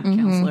a camp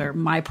counselor,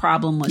 my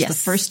problem was the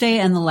first day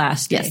and the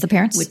last day. Yes, the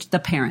parents. The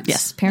parents.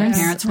 Yes, parents.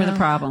 The parents were the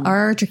problem.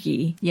 Are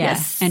tricky.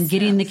 Yes. And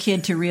getting the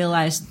kid to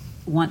realize,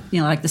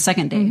 like the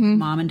second day,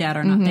 mom and dad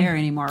are not there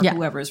anymore,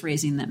 whoever is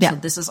raising them. So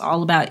this is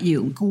all about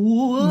you.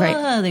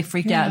 Right. They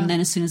freaked out. And then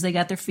as soon as they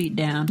got their feet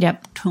down,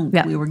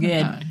 we were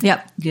good.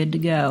 Good to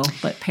go.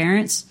 But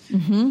parents,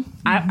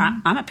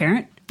 I'm a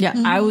parent. Yeah,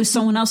 I was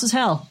someone else's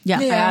hell. Yeah,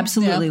 I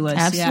absolutely was.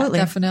 Absolutely,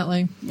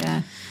 definitely.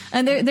 Yeah,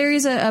 and there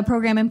is a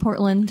program in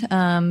Portland,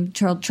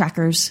 Child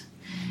Trackers,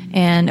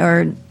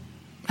 or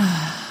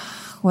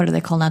what are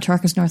they called now?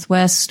 Trackers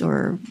Northwest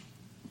or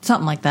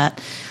something like that.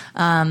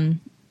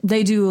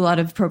 They do a lot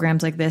of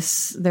programs like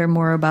this. They're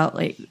more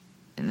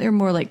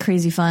like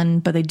crazy fun,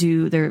 but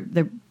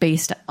they're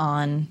based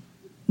on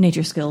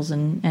nature skills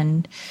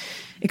and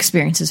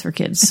experiences for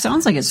kids. It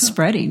sounds like it's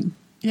spreading.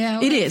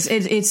 Yeah, it is.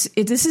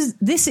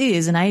 This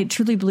is, and I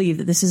truly believe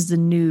that this is the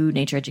new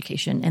nature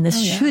education, and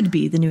this should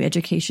be the new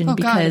education. Oh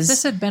because God, if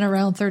this had been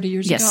around 30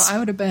 years ago, I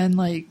would have been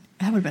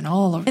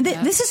all over. And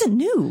that. This isn't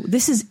new.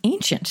 This is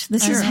ancient.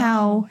 This is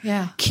how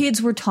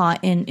kids were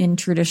taught in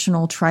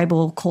traditional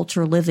tribal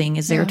culture living.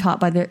 Is they were taught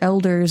by their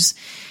elders,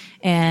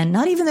 and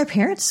not even their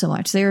parents so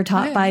much. They were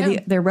taught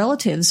by their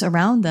relatives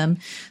around them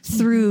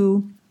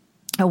through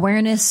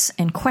awareness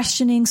and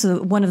questioning.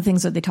 So one of the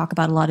things that they talk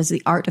about a lot is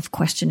the art of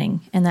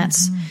questioning. And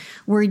that's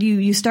where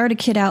you start a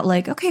kid out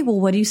like, okay, well,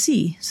 what do you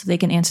see? So they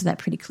can answer that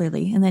pretty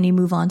clearly. And then you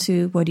move on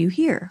to, what do you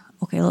hear?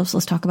 Okay,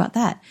 let's talk about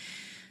that.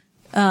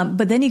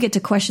 But then you get to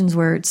questions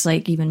where it's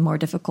like even more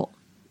difficult.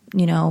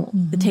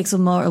 It takes a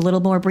little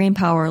more brain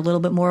power, a little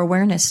bit more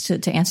awareness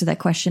to answer that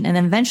question. And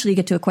then eventually you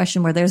get to a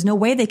question where there's no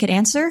way they could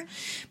answer,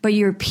 but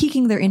you're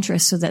piquing their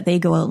interest so that they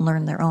go out and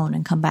learn their own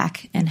and come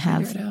back and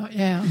have.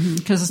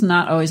 Because it's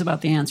not always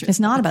about the answer. It's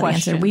not about the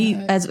answer. We,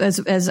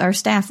 as our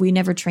staff, we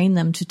never train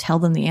them to tell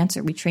them the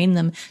answer. We train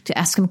them to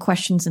ask them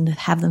questions and to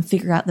have them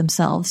figure out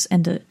themselves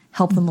and to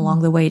help them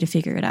along the way to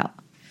figure it out.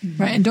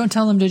 Right. And don't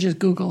tell them to just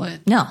Google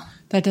it. No.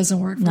 That doesn't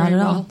work Not very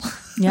at well. all.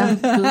 Yeah.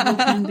 Google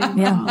can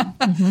be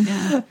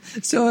wrong.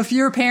 So if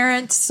you're a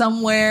parent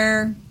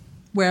somewhere,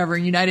 wherever,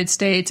 United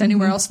States,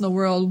 anywhere else in the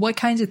world, what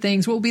kinds of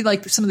things, what will be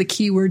like some of the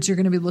keywords you're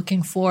going to be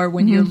looking for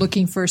when you're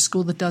looking for a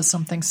school that does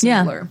something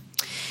similar?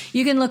 Yeah.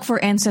 You can look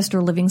for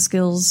ancestral living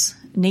skills,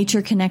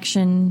 nature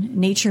connection,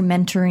 nature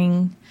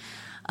mentoring.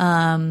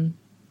 I'm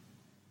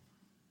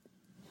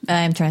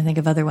trying to think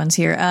of other ones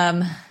here.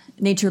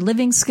 Nature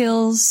living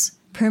skills,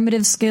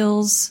 primitive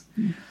skills.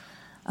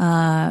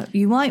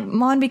 You might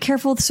want to be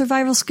careful with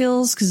survival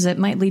skills because it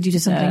might lead you to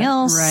something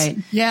else. Right.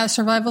 Yeah,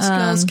 survival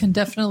skills can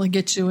definitely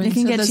get you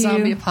into the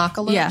zombie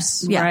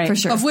apocalypse. Yeah, right. for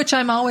sure. Of which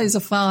I'm always a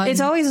fan.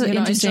 It's always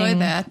interesting. Enjoy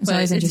that, it's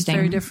always interesting.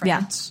 Very different.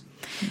 Yeah.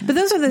 But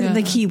those are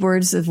the key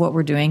words of what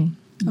we're doing.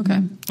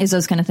 Okay. Is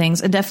those kind of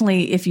things. And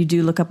definitely, if you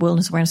do look up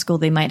Wilderness Awareness School,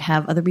 they might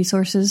have other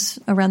resources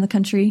around the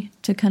country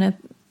to kind of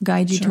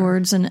guide you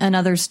towards, and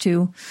others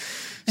too.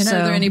 And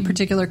are there any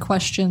particular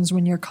questions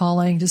when you're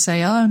calling to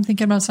say, oh, I'm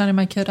thinking about signing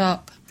my kid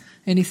up?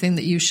 Anything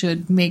that you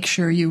should make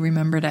sure you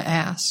remember to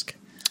ask?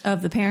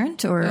 Of the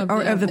parent or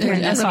of the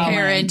parent? As a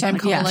parent, I'm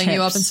calling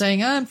you up and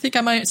saying, I think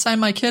I might sign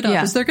my kid up.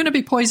 Yeah. Is there going to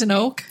be poison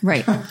oak?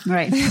 Right.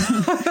 Right.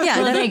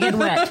 Yeah. Will they get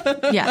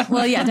wet? Yeah.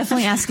 Well, yeah,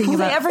 definitely asking Will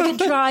about. they ever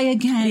get dry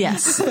again?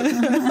 Yes.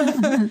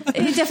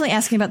 Definitely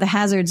asking about the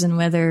hazards and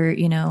whether,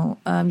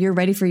 you're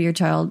ready for your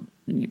child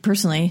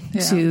personally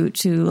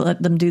to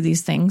let them do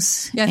these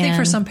things. Yeah, I think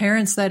for some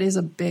parents that is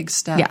a big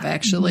step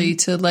actually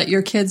to let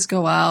your kids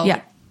go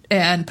out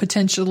and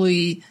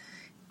potentially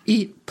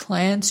eat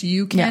plants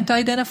you can't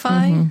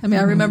identify. I mean,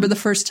 I remember the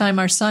first time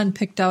our son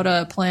picked out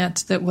a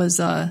plant that was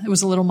it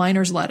was a little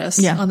miner's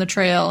lettuce on the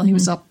trail, and he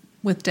was up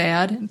with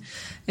Dad,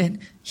 and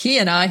he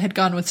and I had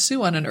gone with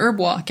Sue on an herb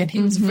walk, and he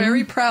was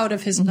very proud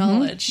of his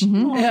knowledge.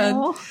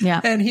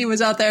 And he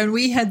was out there, and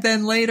we had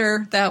then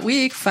later that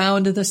week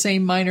found the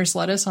same miner's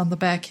lettuce on the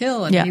back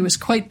hill, and he was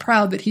quite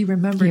proud that he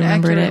remembered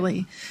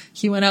accurately.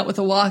 He went out with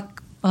a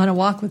walk on a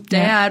walk with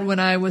Dad when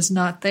I was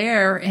not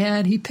there,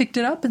 and he picked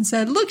it up and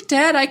said, "Look,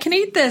 Dad, I can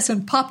eat this,"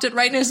 and popped it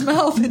right in his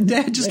mouth, and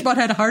Dad just about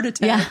had a heart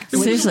attack. Yeah,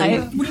 seriously.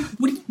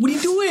 What are you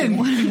doing?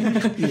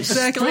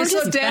 Exactly.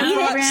 So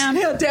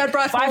Dad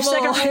brought home a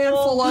little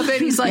handful of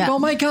it. He's like, "Oh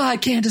my God,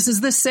 Candace,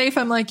 is this safe?"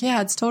 I'm like, "Yeah,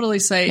 it's totally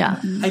safe." Yeah.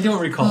 I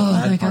don't recall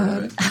that part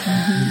of it.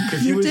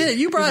 You did.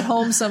 You brought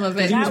home some of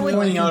it. He was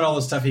pointing out all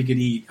the stuff he could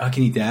eat. I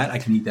can eat that. I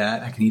can eat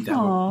that. I can eat that.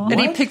 And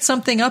he picked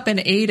something up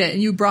and ate it.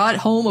 And you brought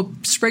home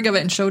a sprig of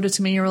it and showed it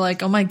to me. You were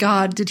like, "Oh my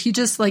God, did he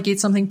just like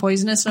eat something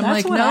poisonous?" And I'm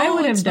That's like, what "No, I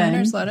would have it's done.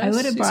 Miner's lettuce. I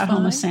would have He's brought home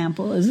fine." a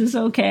sample. Is this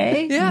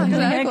okay? Yeah, What the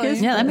heck exactly.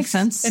 is Yeah, that this? makes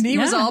sense. And he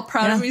was all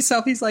proud of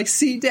himself. He's like,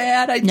 "See,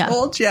 Dad, I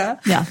told ya."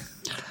 Yeah.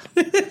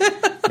 Yeah,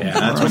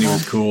 that's when he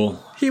was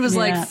cool. He was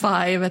like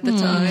 5 at the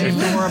time.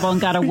 Horrible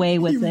and got away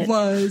with it.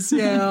 Was,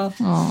 yeah.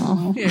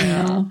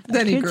 Yeah.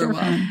 Then he grew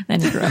up.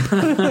 Then you grew up.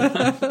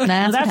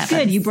 That's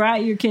good. You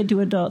brought your kid to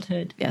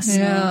adulthood. Yes.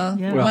 Yeah.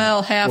 Yeah.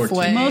 Well,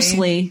 halfway.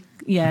 Mostly,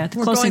 yeah.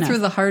 We're close going enough. through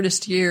the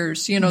hardest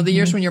years. You know, the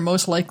years when you're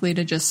most likely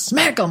to just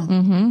smack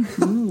them.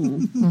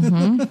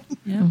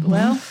 Yeah,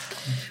 well,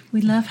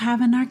 we love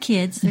having our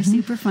kids. They're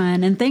super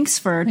fun. And thanks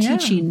for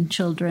teaching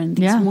children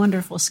these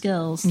wonderful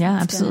skills.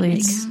 Yeah, It's gonna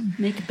absolutely.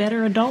 Make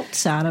better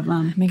adults out of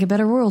them. Make a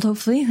better world,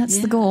 hopefully. That's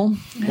the goal.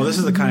 Well, this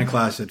is the kind of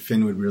class that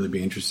Finn would really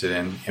be interested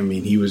in. I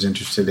mean, he was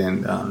interested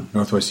in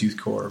Northwest Youth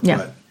Corps,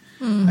 but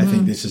I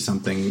think this is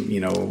something,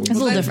 you know. It's a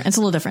little different. It's a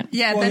little different.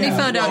 Yeah, then he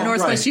found out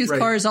Northwest Youth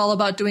Corps is all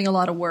about doing a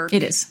lot of work.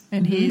 It is.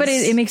 And But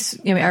it makes,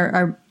 you know,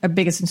 our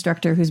biggest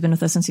instructor who's been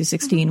with us since he was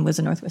 16 was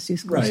a Northwest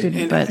Youth Corps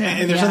student.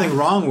 And there's nothing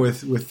wrong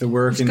with the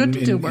work and good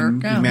to do work,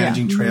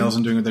 managing trails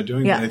and doing what they're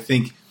doing. Yeah. But I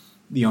think,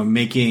 you know,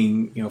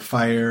 making, you know,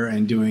 fire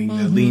and doing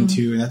the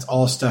lean-to, and that's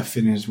all stuff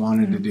Finn has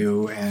wanted to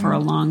do and For a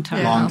long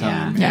time. Long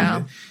time.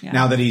 Yeah. And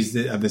now that he's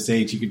of this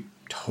age, he could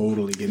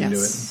totally get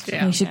into it.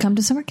 Yeah. You should come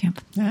to summer camp.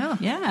 Yeah.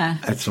 Yeah.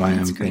 That's why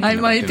I'm thinking I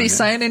about might doing be it.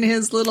 signing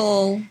his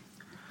little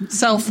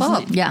self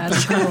up. Yeah.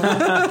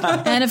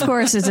 And of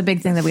course, it's a big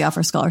thing that we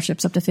offer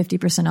scholarships up to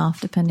 50% off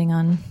depending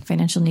on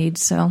financial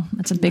needs. So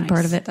that's a big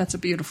part of it. That's a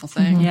beautiful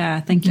thing. Yeah,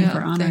 thank you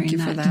for honoring thank you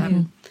for that.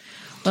 too.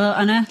 Well,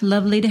 Anna,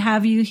 lovely to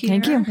have you here.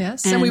 Thank you.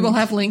 Yes, and we will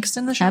have links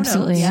in the show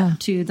Absolutely, notes. yeah.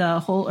 To the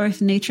Whole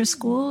Earth Nature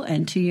School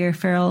and to your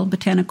feral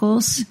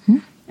botanicals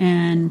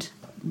and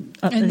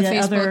And the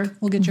Facebook, other.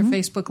 we'll get your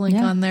Facebook link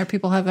on there.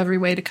 People have every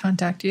way to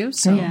contact you.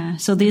 So Yeah,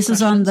 so this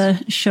is on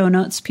the show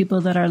notes.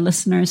 People that are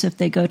listeners, if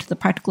they go to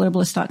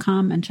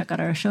thepracticalherbalist.com and check out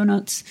our show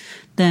notes,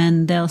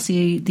 then they'll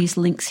see these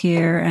links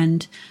here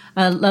and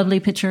a lovely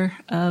picture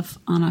of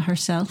Anna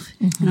herself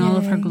in all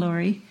of her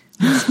glory.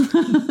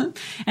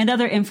 And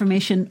other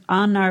information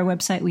on our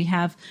website. We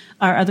have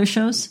our other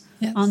shows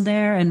on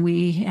there, and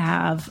we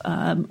have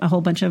a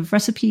whole bunch of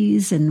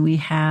recipes, and we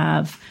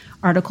have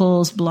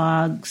articles,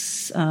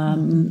 blogs,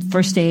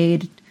 first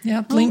aid.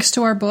 yeah, links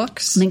to our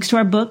books. Links to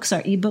our books,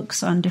 our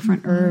ebooks on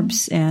different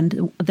herbs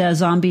and the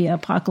zombie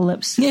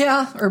apocalypse.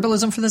 Yeah,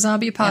 Herbalism for the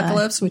Zombie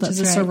Apocalypse, which is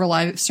a that's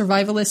right.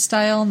 survivalist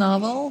style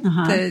novel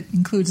that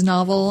includes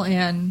novel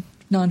and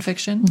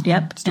nonfiction.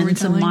 Yep, and some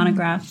storytelling.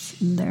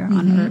 monographs in there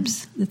on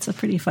herbs. It's a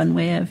pretty fun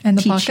way of And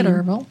the teaching. pocket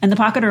herbal. And the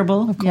pocket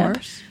herbal, Of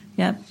course.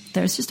 Yep.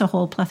 There's just a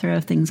whole plethora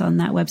of things on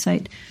that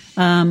website.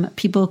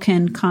 People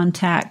can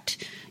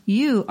contact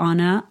you,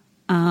 Anna,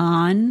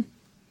 on...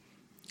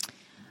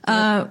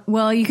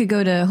 Well, you could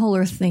go to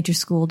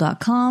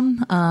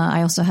wholeearthnatureschool.com.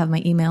 I also have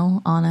my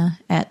email,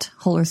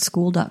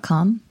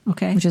 anna@wholeearthschool.com.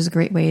 Okay. Which is a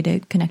great way to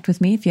connect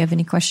with me if you have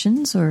any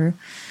questions or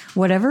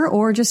whatever,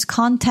 or just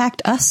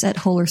contact us at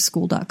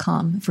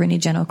wholeearthschool.com for any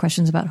general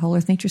questions about Whole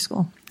Earth Nature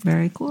School.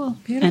 Very cool.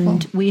 Beautiful.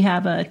 And we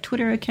have a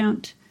Twitter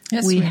account.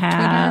 Yes, we have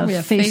have Twitter, we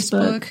have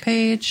Facebook.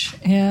 page,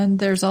 and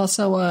there's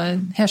also a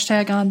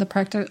hashtag on the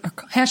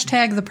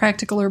hashtag the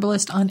Practical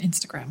Herbalist on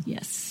Instagram.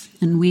 Yes.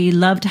 And we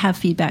love to have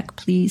feedback.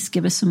 Please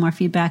give us some more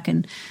feedback.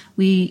 And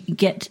we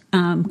get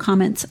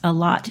comments a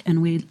lot,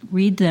 and we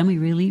read them. We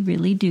really,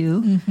 really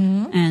do.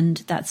 And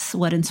that's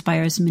what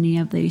inspires many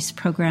of these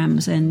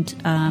programs. And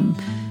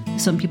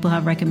some people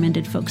have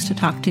recommended folks to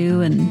talk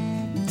to.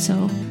 And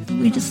so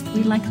we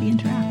like the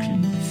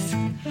interactions.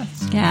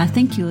 Yeah,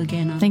 thank you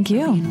again. Thank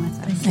you. For being with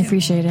us. I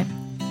appreciate it.